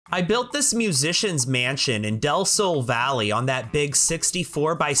I built this musician's mansion in Del Sol Valley on that big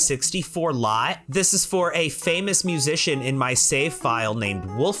 64 by 64 lot. This is for a famous musician in my save file named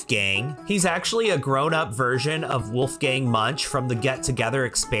Wolfgang. He's actually a grown-up version of Wolfgang Munch from the Get Together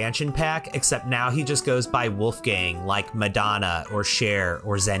expansion pack, except now he just goes by Wolfgang, like Madonna or Cher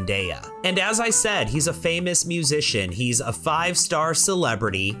or Zendaya. And as I said, he's a famous musician. He's a 5-star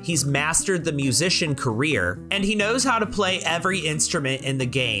celebrity. He's mastered the musician career, and he knows how to play every instrument in the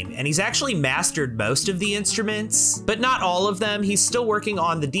game. And he's actually mastered most of the instruments, but not all of them. He's still working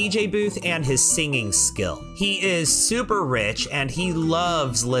on the DJ booth and his singing skill. He is super rich and he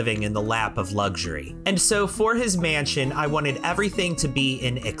loves living in the lap of luxury. And so for his mansion, I wanted everything to be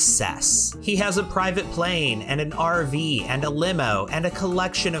in excess. He has a private plane and an RV and a limo and a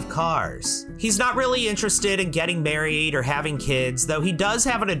collection of cars. He's not really interested in getting married or having kids, though he does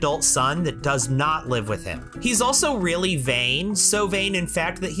have an adult son that does not live with him. He's also really vain, so vain in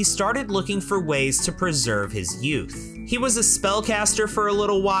fact that he started looking for ways to preserve his youth. He was a spellcaster for a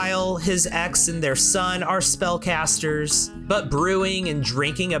little while. His ex and their son are spellcasters, but brewing and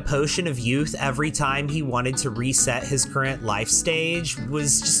drinking a potion of youth every time he wanted to reset his current life stage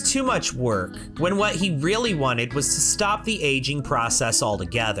was just too much work, when what he really wanted was to stop the aging process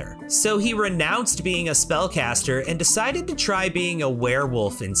altogether. So he renounced being a spellcaster and decided to try being a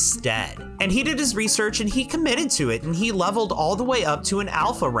werewolf instead. And he did his research and he committed to it, and he leveled all the way up to an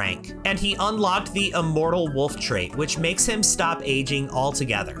alpha rank. And he unlocked the immortal wolf trait, which makes him stop aging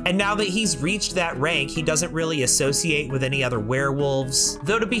altogether. And now that he's reached that rank, he doesn't really associate with any other werewolves.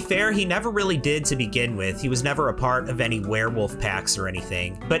 Though to be fair, he never really did to begin with. He was never a part of any werewolf packs or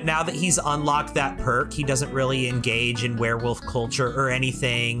anything. But now that he's unlocked that perk, he doesn't really engage in werewolf culture or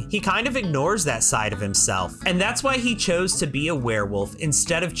anything. He kind of ignores that side of himself. And that's why he chose to be a werewolf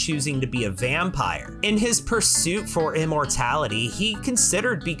instead of choosing to be a vampire. In his pursuit for immortality, he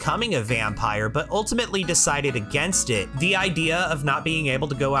considered becoming a vampire, but ultimately decided against it. The idea of not being able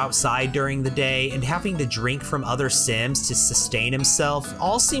to go outside during the day and having to drink from other Sims to sustain himself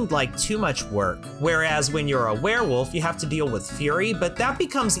all seemed like too much work. Whereas when you're a werewolf, you have to deal with fury, but that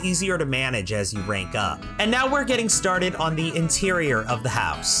becomes easier to manage as you rank up. And now we're getting started on the interior of the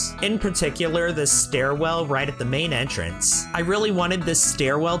house. In particular, the stairwell right at the main entrance. I really wanted this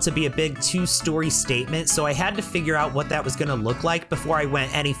stairwell to be a big 2-story statement, so I had to figure out what that was going to look like before I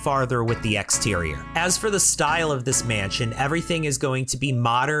went any farther with the exterior. As for the style of this mansion, everything is going to be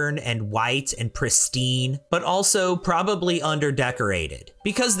modern and white and pristine, but also probably underdecorated.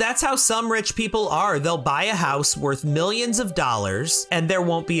 Because that's how some rich people are. They'll buy a house worth millions of dollars, and there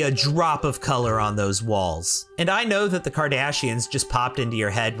won't be a drop of color on those walls. And I know that the Kardashians just popped into your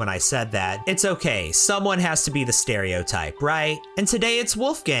head when I said that. It's okay, someone has to be the stereotype, right? And today it's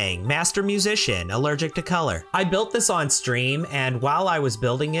Wolfgang, master musician, allergic to color. I built this on stream, and while I was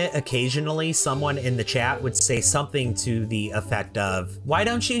building it, occasionally someone in the chat would say something to the effect of, "Why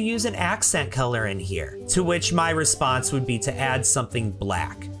don't you use an accent color in here?" To which my response would be to add something black.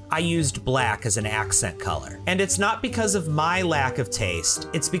 I used black as an accent color. And it's not because of my lack of taste,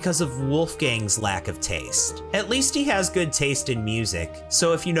 it's because of Wolfgang's lack of taste. At least he has good taste in music.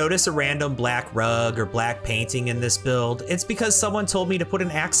 So if you notice a random black rug or black painting in this build, it's because someone told me to put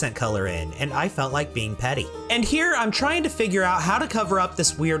an accent color in, and I felt like being petty. And here I'm trying to figure out how to cover up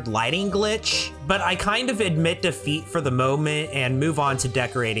this weird lighting glitch, but I kind of admit defeat for the moment and move on to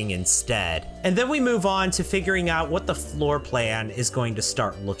decorating instead. And then we move on to figuring out what the floor plan is going to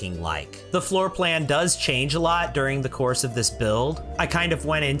start looking like. The floor plan does change a lot during the course of this build. I kind of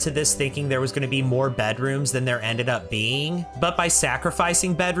went into this thinking there was going to be more bedrooms than there ended up being, but by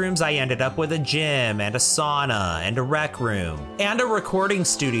sacrificing bedrooms, I ended up with a gym and a sauna and a rec room and a recording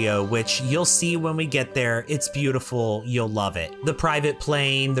studio, which you'll see when we get there. It's beautiful, you'll love it. The private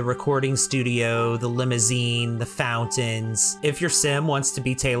plane, the recording studio, the limousine, the fountains. If your sim wants to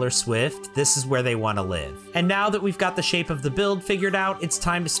be Taylor Swift, this is where they want to live. And now that we've got the shape of the build figured out, it's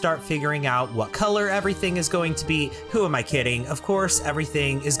time to start figuring out what color everything is going to be. Who am I kidding? Of course,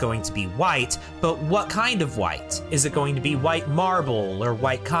 everything is going to be white, but what kind of white? Is it going to be white marble or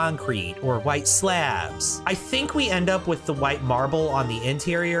white concrete or white slabs? I think we end up with the white marble on the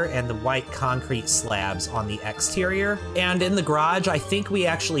interior and the white concrete slabs on the exterior. And in the garage, I think we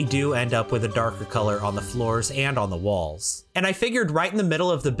actually do end up with a darker color on the floors and on the walls. And I figured right in the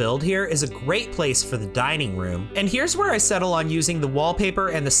middle of the build here is a great place for the dining room. And here's where I settle on using the wallpaper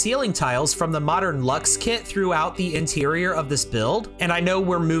and the ceiling tiles from the Modern Luxe kit throughout the interior of this build. And I know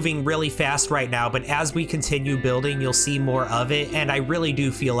we're moving really fast right now, but as we continue building, you'll see more of it. And I really do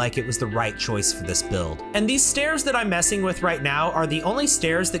feel like it was the right choice for this build. And these stairs that I'm messing with right now are the only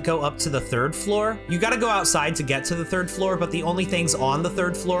stairs that go up to the 3rd floor. You gotta go outside to get to the 3rd floor, but the only things on the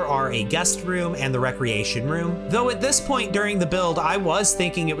 3rd floor are a guest room and the recreation room. Though at this point during the build, I was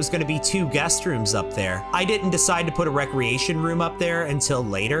thinking it was gonna be 2 guest rooms up there. I didn't decide to put a recreation room up there until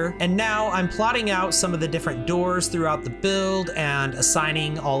later. And now I'm plotting out some of the different doors throughout the build and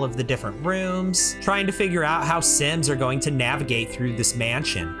assigning all of the different rooms, trying to figure out how Sims are going to navigate through this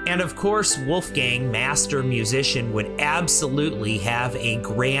mansion. And of course, Wolfgang, master musician, would absolutely have a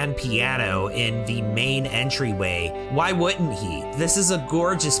grand piano in the main entryway. Why wouldn't he? This is a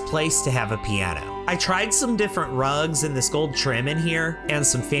gorgeous place to have a piano. I tried some different rugs and this gold trim in here and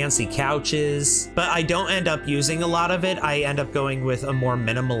some fancy couches, but I don't end up using a lot of it. I end up going with a more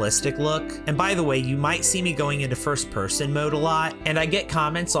minimalistic look. And by the way, you might see me going into first person mode a lot, and I get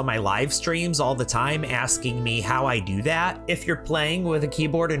comments on my live streams all the time asking me how I do that. If you're playing with a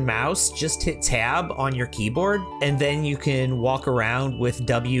keyboard and mouse, just hit tab on your keyboard and then you can walk around with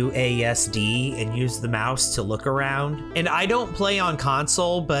WASD and use the mouse to look around. And I don't play on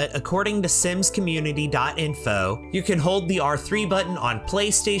console, but according to simscommunity.info, you can hold the R3 button on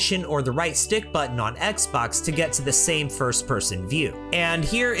PlayStation or the right stick button on Xbox to get to the same first-person view. And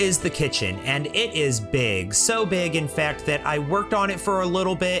here is the kitchen, and it is big. So big, in fact, that I worked on it for a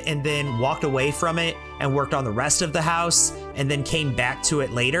little bit and then walked away from it and worked on the rest of the house and then came back to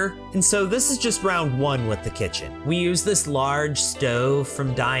it later. And so this is just round 1 with the kitchen. We use this large stove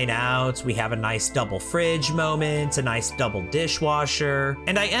from Dine Out. We have a nice double fridge moment, a nice double dishwasher,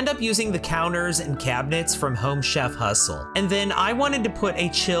 and I end up using the counters and cabinets from Home Chef Hustle. And then I wanted to put a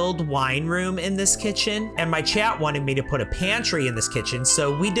chilled wine room in this kitchen, and my chat wanted me to put a pantry in this kitchen,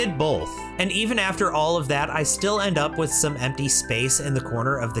 so we did both. And even after all of that, I still end up with some empty space in the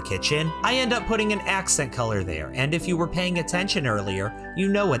corner of the kitchen. I end up putting an accent color there, and if you were paying attention earlier, you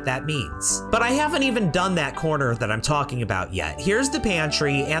know what that means. But I haven't even done that corner that I'm talking about yet. Here's the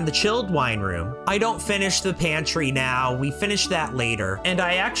pantry and the chilled wine room. I don't finish the pantry now, we finish that later. And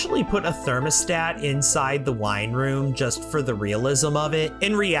I actually put a thermostat inside the wine room just for the realism of it.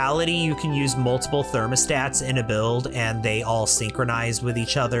 In reality, you can use multiple thermostats in a build and they all synchronize with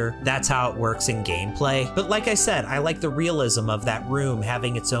each other. That's how it works in gameplay. But like I said, I like the realism of that room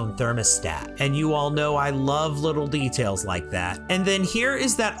having its own thermostat. And you all know I love little details like that. And then here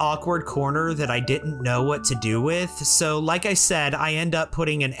is that awkward corner that I didn't know what to do with. So like I said, I end up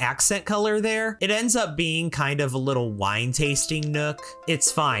putting an accent color there. It ends up being kind of a little wine tasting nook.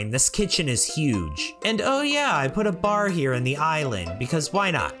 It's fine, this kitchen is huge. And oh yeah, I put a bar here in the island because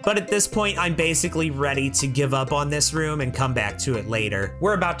why not? But at this point, I'm basically ready to give up on this room and come back to it later.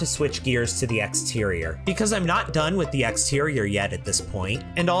 We're about to switch gears to the exterior because I'm not done with the exterior yet at this point.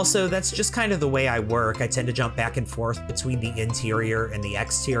 And also that's just kind of the way I work. I tend to jump back and forth between the interior and the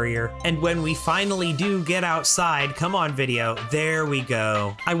exterior. And when we finally do get outside, come on video, there we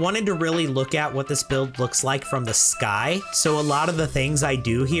go. I wanted to really look at what this build looks like from the sky. So a lot of the things I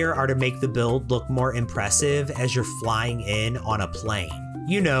do here are to make the build look more impressive as you're flying in on a plane.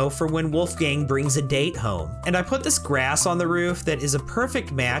 You know, for when Wolfgang brings a date home. And I put this grass on the roof that is a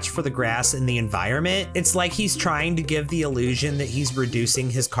perfect match for the grass in the environment. It's like he's trying to give the illusion that he's reducing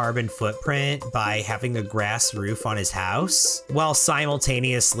his carbon footprint by having a grass roof on his house, while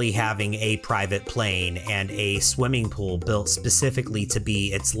simultaneously having a private plane and a swimming pool built specifically to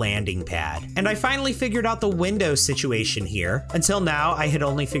be its landing pad. And I finally figured out the window situation here. Until now, I had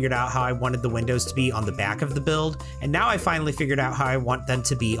only figured out how I wanted the windows to be on the back of the build, and now I finally figured out how I want them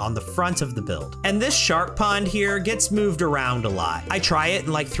to be on the front of the build. And this shark pond here gets moved around a lot. I try it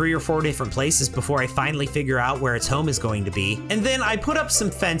in like 3 or 4 different places before I finally figure out where its home is going to be. And then I put up some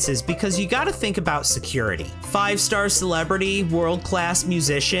fences because you gotta think about security. 5-star celebrity, world-class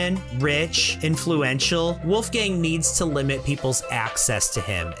musician, rich, influential. Wolfgang needs to limit people's access to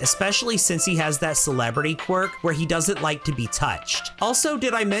him, especially since he has that celebrity quirk where he doesn't like to be touched. Also,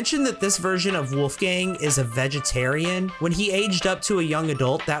 did I mention that this version of Wolfgang is a vegetarian? When he aged up to a young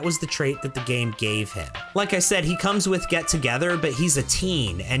adult, that was the trait that the game gave him. Like I said, he comes with Get Together, but he's a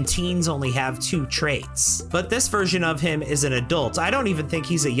teen, and teens only have 2 traits. But this version of him is an adult. I don't even think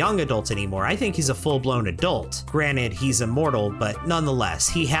he's a young adult anymore. I think he's a full-blown adult. Granted, he's immortal, but nonetheless,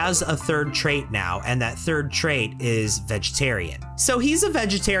 he has a 3rd trait now, and that 3rd trait is vegetarian. So he's a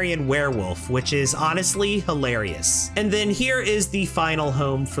vegetarian werewolf, which is honestly hilarious. And then here is the final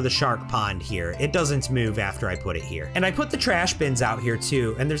home for the shark pond here. It doesn't move after I put it here. And I put the trash bins out here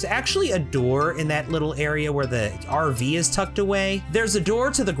too. And there's actually a door in that little area where the RV is tucked away. There's a door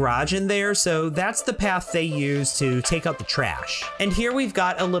to the garage in there, so that's the path they use to take out the trash. And here we've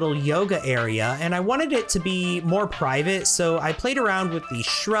got a little yoga area, and I wanted it to be more private, so I played around with these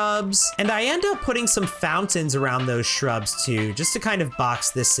shrubs, and I end up putting some fountains around those shrubs too, just to kind of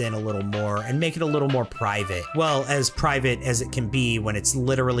box this in a little more and make it a little more private. Well, as private as it can be when it's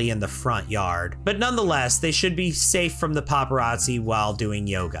literally in the front yard. But nonetheless, they should be safe from the paparazzi while doing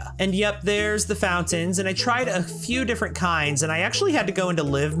yoga. And yep, there's the fountains, and I tried a few different kinds, and I actually had to go into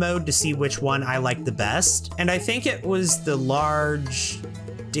live mode to see which one I liked the best. And I think it was the large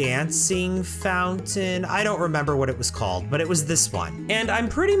dancing fountain. I don't remember what it was called, but it was this one. And I'm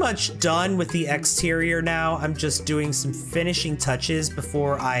pretty much done with the exterior now. I'm just doing some finishing touches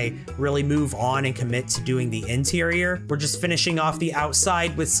before I really move on and commit to doing the interior. We're just finishing off the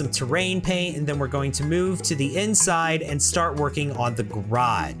outside with some terrain paint, and then we're going to move to the inside and start working on the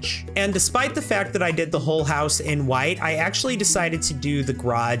garage. And despite the fact that I did the whole house in white, I actually decided to do the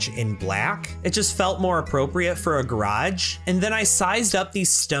garage in black. It just felt more appropriate for a garage. And then I sized up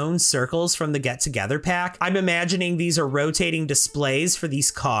these stone circles from the Get Together pack. I'm imagining these are rotating displays for these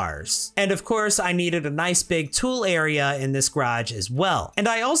cars. And of course, I needed a nice big tool area in this garage as well. And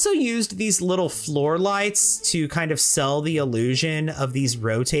I also used these little floor lights to kind of sell the illusion of these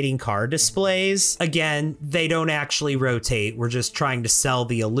rotating car displays. Again, they don't actually rotate. We're just trying to sell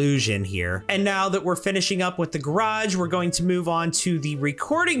the illusion here. And now that we're finishing up with the garage, we're going to move on to the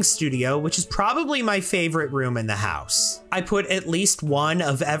recording studio, which is probably my favorite room in the house. I put at least one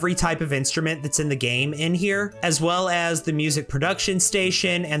of every type of instrument that's in the game in here, as well as the music production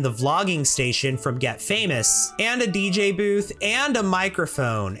station and the vlogging station from Get Famous, and a DJ booth and a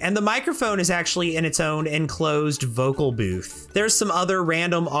microphone. And the microphone is actually in its own enclosed vocal booth. There's some other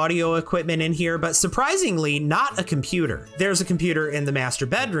random audio equipment in here, but surprisingly not a computer. There's a computer in the master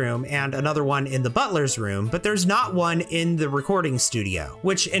bedroom and another one in the butler's room, but there's not one in the recording studio,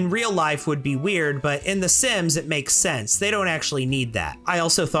 which in real life would be weird, but in The Sims it makes sense. They don't actually need that. I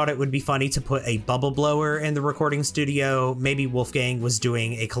also thought it would be funny to put a bubble blower in the recording studio. Maybe Wolfgang was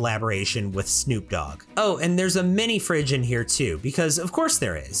doing a collaboration with Snoop Dogg. Oh, and there's a mini fridge in here too, because of course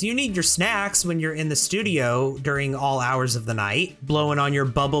there is. You need your snacks when you're in the studio during all hours of the night, blowing on your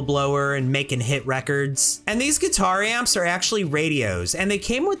bubble blower and making hit records. And these guitar amps are actually radios, and they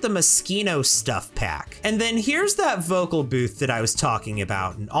came with the Moschino stuff pack. And then here's that vocal booth that I was talking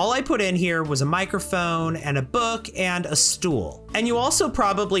about, and all I put in here was a microphone and a book and a stool. And you also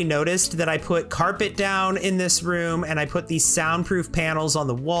probably noticed that I put carpet down in this room, and I put these soundproof panels on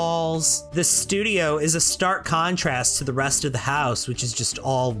the walls. This studio is a stark contrast to the rest of the house, which is just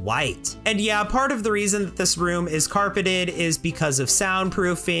all white. And yeah, part of the reason that this room is carpeted is because of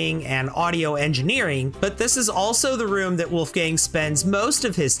soundproofing and audio engineering, but this is also the room that Wolfgang spends most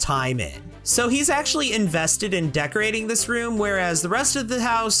of his time in. So he's actually invested in decorating this room, whereas the rest of the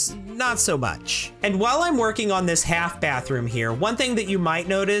house, not so much. And while I'm working on this half bathroom here, one thing that you might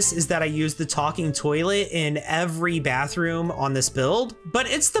notice is that I use the talking toilet in every bathroom on this build, but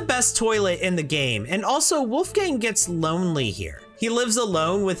it's the best toilet in the game. And also Wolfgang gets lonely here. He lives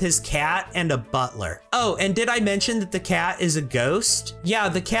alone with his cat and a butler. Oh, and did I mention that the cat is a ghost? Yeah,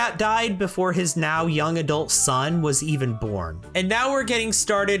 the cat died before his now young adult son was even born. And now we're getting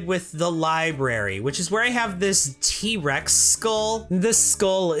started with the library, which is where I have this T-Rex skull. This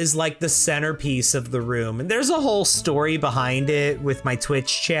skull is like the centerpiece of the room, and there's a whole story behind it with my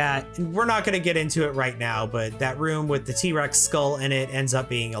Twitch chat. And we're not gonna get into it right now, but that room with the T-Rex skull in it ends up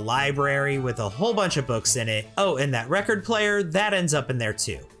being a library with a whole bunch of books in it. Oh, and that record player, that ends up in there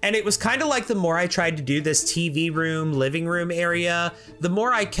too. And it was kind of like the more I tried to do this TV room, living room area, the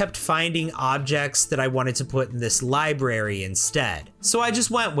more I kept finding objects that I wanted to put in this library instead. So I just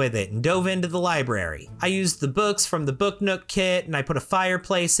went with it and dove into the library. I used the books from the Book Nook kit, and I put a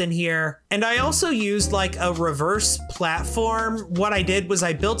fireplace in here. And I also used like a reverse platform. What I did was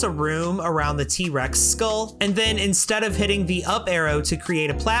I built a room around the T-Rex skull, and then instead of hitting the up arrow to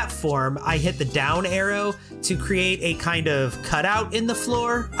create a platform, I hit the down arrow to create a kind of cutout in the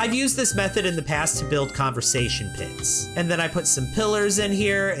floor. I've used this method in the past to build conversation pits. And then I put some pillars in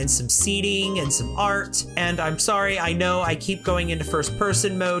here and some seating and some art. And I'm sorry, I know I keep going into first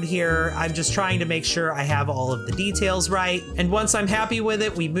person mode here. I'm just trying to make sure I have all of the details right. And once I'm happy with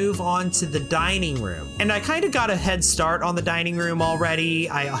it, we move on to the dining room. And I kind of got a head start on the dining room already.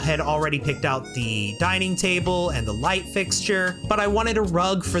 I had already picked out the dining table and the light fixture, but I wanted a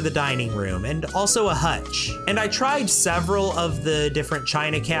rug for the dining room and also a hutch. And I tried several of the different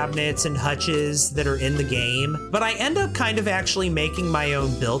china cabinets and hutches that are in the game, but I end up kind of actually making my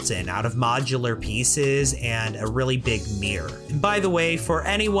own built-in out of modular pieces and a really big mirror. And by the way, for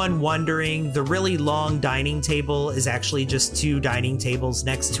anyone wondering, the really long dining table is actually just two dining tables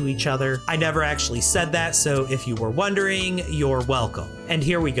next to each other. I never actually said that, so if you were wondering, you're welcome. And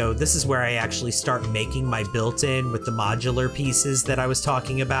here we go. This is where I actually start making my built-in with the modular pieces that I was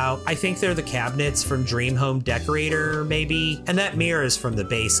talking about. I think they're the cabinets from Dream Home Decorator, maybe, and that mirror is from the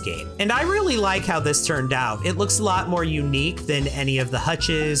base game. And I really like how this turned out. It looks a lot more unique than any of the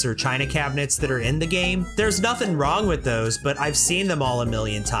hutches or china cabinets that are in the game. There's nothing wrong with those, but I've seen them all a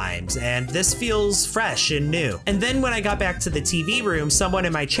million times, and this feels fresh and new. And then when I got back to the TV room, someone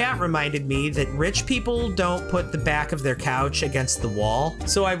in my chat reminded me that rich people don't put the back of their couch against the wall.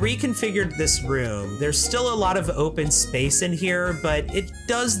 So I reconfigured this room. There's still a lot of open space in here, but it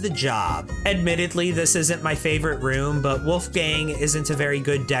does the job. Admittedly, this isn't my favorite room, but Wolfgang isn't a very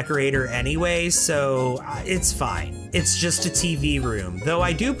good decorator anyway, so it's fine. It's just a TV room, though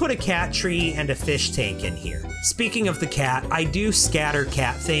I do put a cat tree and a fish tank in here. Speaking of the cat, I do scatter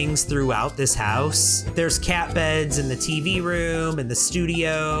cat things throughout this house. There's cat beds in the TV room, in the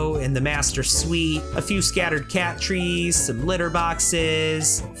studio, in the master suite, a few scattered cat trees, some litter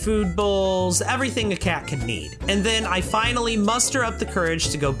boxes, food bowls, everything a cat could need. And then I finally muster up the courage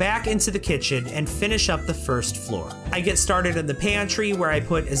to go back into the kitchen and finish up the first floor. I get started in the pantry where I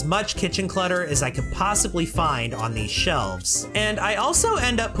put as much kitchen clutter as I could possibly find on these shelves. And I also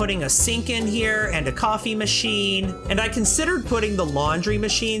end up putting a sink in here and a coffee machine, and I considered putting the laundry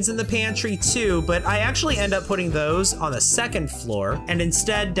machines in the pantry too, but I actually end up putting those on the second floor, and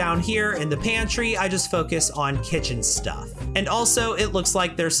instead down here in the pantry, I just focus on kitchen stuff. And also, it looks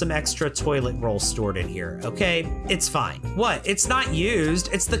like there's some extra toilet roll stored in here, okay? It's fine. What? It's not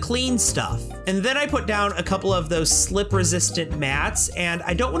used, it's the clean stuff. And then I put down a couple of those slip-resistant mats, and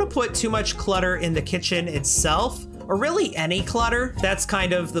I don't want to put too much clutter in the kitchen itself, or really any clutter. That's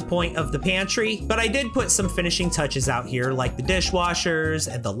kind of the point of the pantry, but I did put some finishing touches out here like the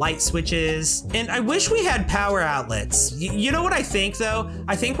dishwashers and the light switches. And I wish we had power outlets. You know what I think though?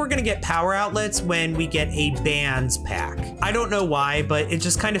 I think we're gonna get power outlets when we get a bands pack. I don't know why, but it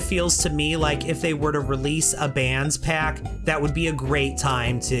just kind of feels to me like if they were to release a bands pack, that would be a great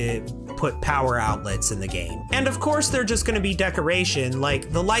time to put power outlets in the game. And of course, they're just gonna be decoration,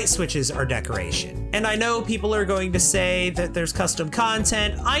 like the light switches are decoration. And I know people are going to say that there's custom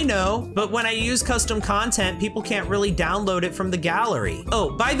content, I know, but when I use custom content, people can't really download it from the gallery.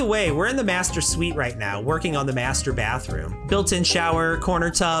 Oh, by the way, we're in the master suite right now, working on the master bathroom. Built-in shower,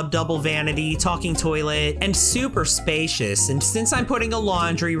 corner tub, double vanity, talking toilet, and super spacious. And since I'm putting a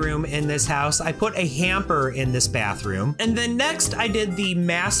laundry room in this house, I put a hamper in this bathroom. And then next, I did the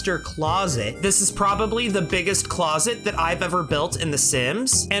master closet. This is probably the biggest closet that I've ever built in The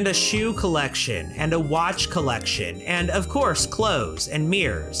Sims, and a shoe collection, and a watch collection, and of course clothes and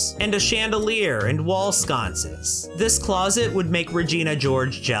mirrors, and a chandelier and wall sconces. This closet would make Regina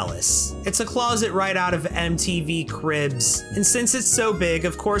George jealous. It's a closet right out of MTV Cribs, and since it's so big,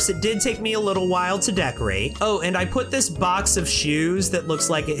 of course it did take me a little while to decorate. Oh, and I put this box of shoes that looks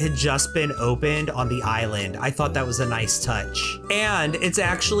like it had just been opened on the island. I thought that was a nice touch. And it's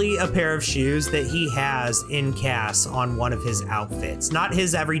actually a pair of shoes that he has in Cass on one of his outfits. Not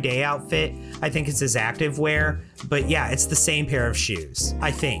his everyday outfit, I think it's his active wear, but yeah, it's the same pair of shoes, I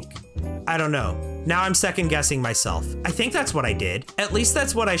think. I don't know. Now I'm second guessing myself. I think that's what I did. At least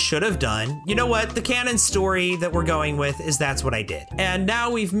that's what I should have done. You know what? The canon story that we're going with is that's what I did. And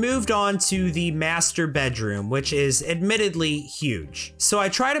now we've moved on to the master bedroom, which is admittedly huge. So I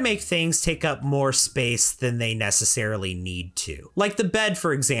try to make things take up more space than they necessarily need to. Like the bed,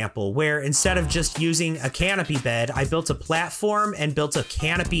 for example, where instead of just using a canopy bed, I built a platform and built a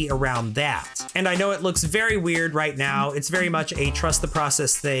canopy around that. And I know it looks very weird right now. It's very much a trust the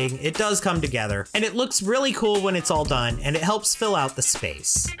process thing. It does come together. and it looks really cool when it's all done, and it helps fill out the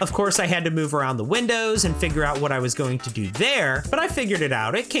space. Of course, I had to move around the windows and figure out what I was going to do there, but I figured it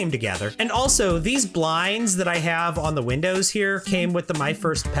out. It came together. And also, these blinds that I have on the windows here came with the My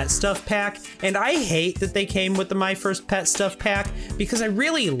First Pet Stuff pack, and I hate that they came with the My First Pet Stuff pack because I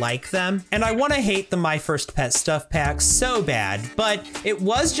really like them, and I want to hate the My First Pet Stuff pack so bad, but it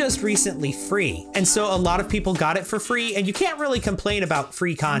was just recently free, and so a lot of people got it for free, and you can't really complain about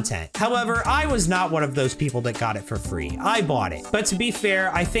free content. However, I was not one of those people that got it for free. I bought it. But to be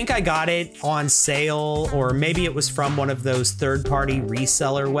fair, I think I got it on sale, or maybe it was from one of those third-party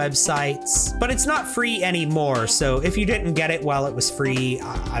reseller websites. But it's not free anymore, so if you didn't get it while it was free,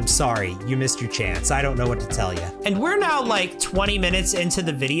 I'm sorry, you missed your chance. I don't know what to tell you. And we're now like 20 minutes into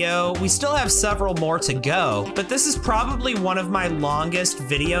the video. We still have several more to go, but this is probably one of my longest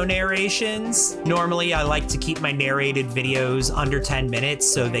video narrations. Normally, I like to keep my narrated videos under 10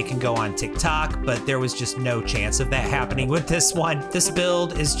 minutes so they can go on TikTok, but there was just no chance of that happening with this one. This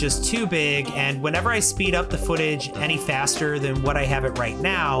build is just too big, and whenever I speed up the footage any faster than what I have it right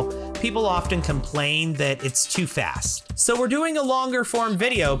now, people often complain that it's too fast. So we're doing a longer form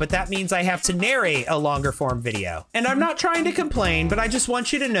video, but that means I have to narrate a longer form video. And I'm not trying to complain, but I just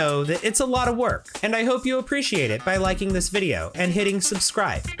want you to know that it's a lot of work. And I hope you appreciate it by liking this video and hitting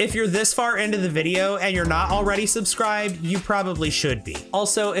subscribe. If you're this far into the video and you're not already subscribed, you probably should be.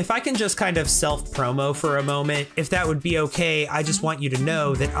 Also, if I can just kind of self-promo for a moment, if that would be okay, I just want you to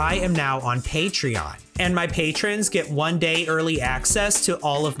know that I am now on Patreon. And my patrons get 1 day early access to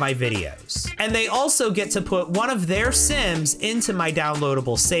all of my videos. And they also get to put one of their Sims into my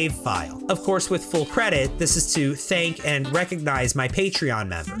downloadable save file. Of course, with full credit, this is to thank and recognize my Patreon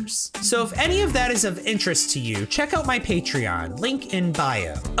members. So if any of that is of interest to you, check out my Patreon, link in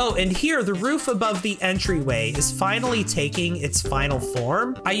bio. Oh, and here, the roof above the entryway is finally taking its final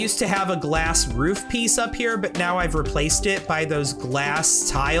form. I used to have a glass roof piece up here, but now I've replaced it by those glass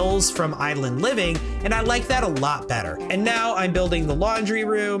tiles from Island Living, and I like that a lot better. And now I'm building the laundry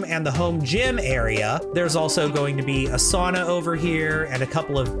room and the home gym area. There's also going to be a sauna over here and a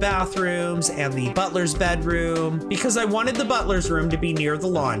couple of bathrooms and the butler's bedroom, because I wanted the butler's room to be near the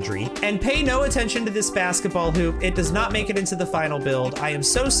laundry. And pay no attention to this basketball hoop. It does not make it into the final build. I am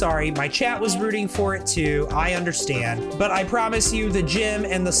so sorry. My chat was rooting for it too. I understand. But I promise you the gym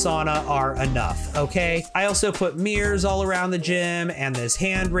and the sauna are enough, okay? I also put mirrors all around the gym and this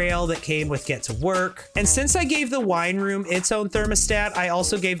handrail that came with Get to Work. And since I gave the wine room its own thermostat, I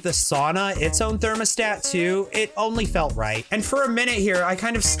also gave the sauna its own thermostat too. It only felt right. And for a minute here, I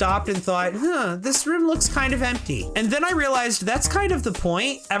kind of stopped and thought, this room looks kind of empty. And then I realized that's kind of the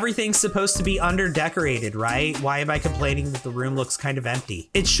point. Everything's supposed to be under-decorated, right? Why am I complaining that the room looks kind of empty?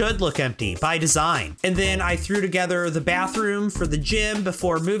 It should look empty by design. And then I threw together the bathroom for the gym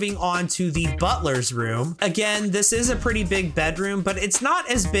before moving on to the butler's room. Again, this is a pretty big bedroom, but it's not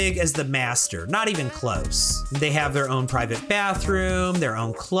as big as the master, not even close. They have their own private bathroom, their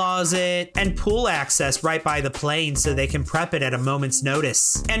own closet, and pool access right by the plane so they can prep it at a moment's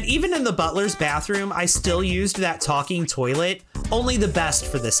notice. And even in the butler's bathroom, I still used that talking toilet, only the best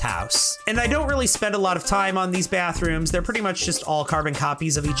for this house. And I don't really spend a lot of time on these bathrooms. They're pretty much just all carbon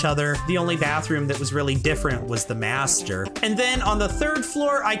copies of each other. The only bathroom that was really different was the master. And then on the third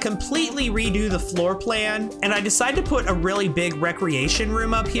floor, I completely redo the floor plan, and I decided to put a really big recreation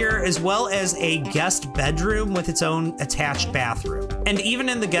room up here, as well as a guest bedroom with its own attached bathroom. And even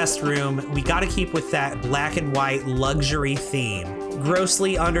in the guest room, we gotta keep with that black and white luxury theme.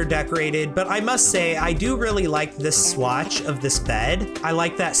 Grossly under-decorated, but I must say, I do really like this swatch of this bed. I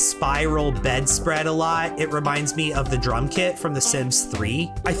like that spiral bedspread a lot. It reminds me of the drum kit from The Sims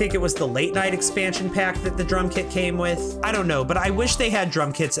 3. I think it was the late night expansion pack that the drum kit came with. I don't know, but I wish they had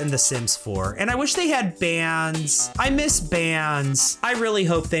drum kits in The Sims 4, and I wish they had bands. I miss bands. I really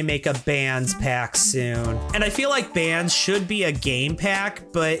hope they make a bands pack soon. And I feel like bands should be a game pack,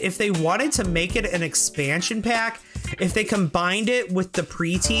 but if they wanted to make it an expansion pack, if they combined it with the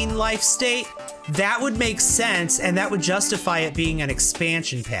preteen life state, that would make sense, and that would justify it being an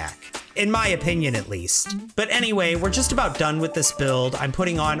expansion pack. In my opinion, at least. But anyway, we're just about done with this build. I'm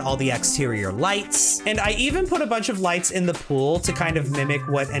putting on all the exterior lights, and I even put a bunch of lights in the pool to kind of mimic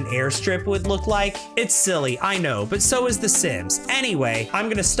what an airstrip would look like. It's silly, I know, but so is The Sims. Anyway, I'm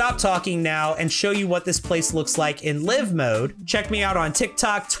gonna stop talking now and show you what this place looks like in live mode. Check me out on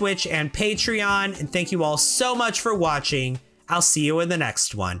TikTok, Twitch, and Patreon, and thank you all so much for watching. I'll see you in the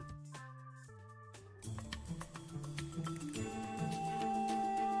next one.